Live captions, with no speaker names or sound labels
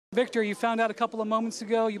Victor, you found out a couple of moments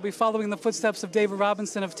ago you'll be following the footsteps of David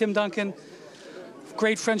Robinson, of Tim Duncan,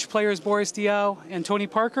 great French players Boris Diaw and Tony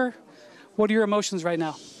Parker. What are your emotions right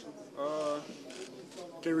now?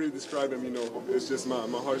 Can't really describe them, It's just my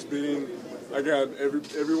heart's beating. I got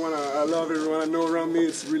everyone I love, everyone I know around me.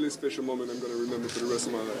 It's a really special moment I'm going to remember for the rest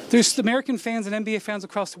of my life. There's American fans and NBA fans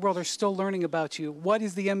across the world are still learning about you. What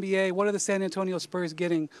is the NBA? What are the San Antonio Spurs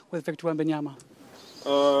getting with Victor Wembanyama?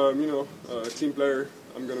 A team player.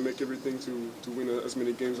 I'm going to make everything to win as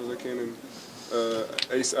many games as I can. And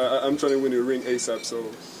I'm trying to win a ring ASAP, so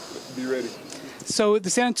be ready. So the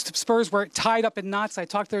San Antonio Spurs were tied up in knots. I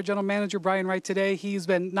talked to their general manager, Brian Wright, today. He's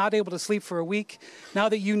been not able to sleep for a week. Now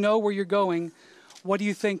that you know where you're going, what do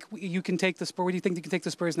you think you can take the Spurs? Where do you think you can take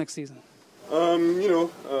the Spurs next season? I'm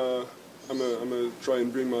gonna try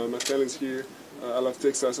and bring my talents here. I love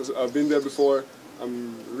Texas. I've been there before.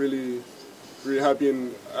 I'm really happy,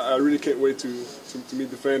 and I really can't wait to meet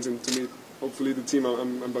the fans and to meet hopefully the team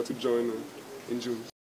I'm about to join in June.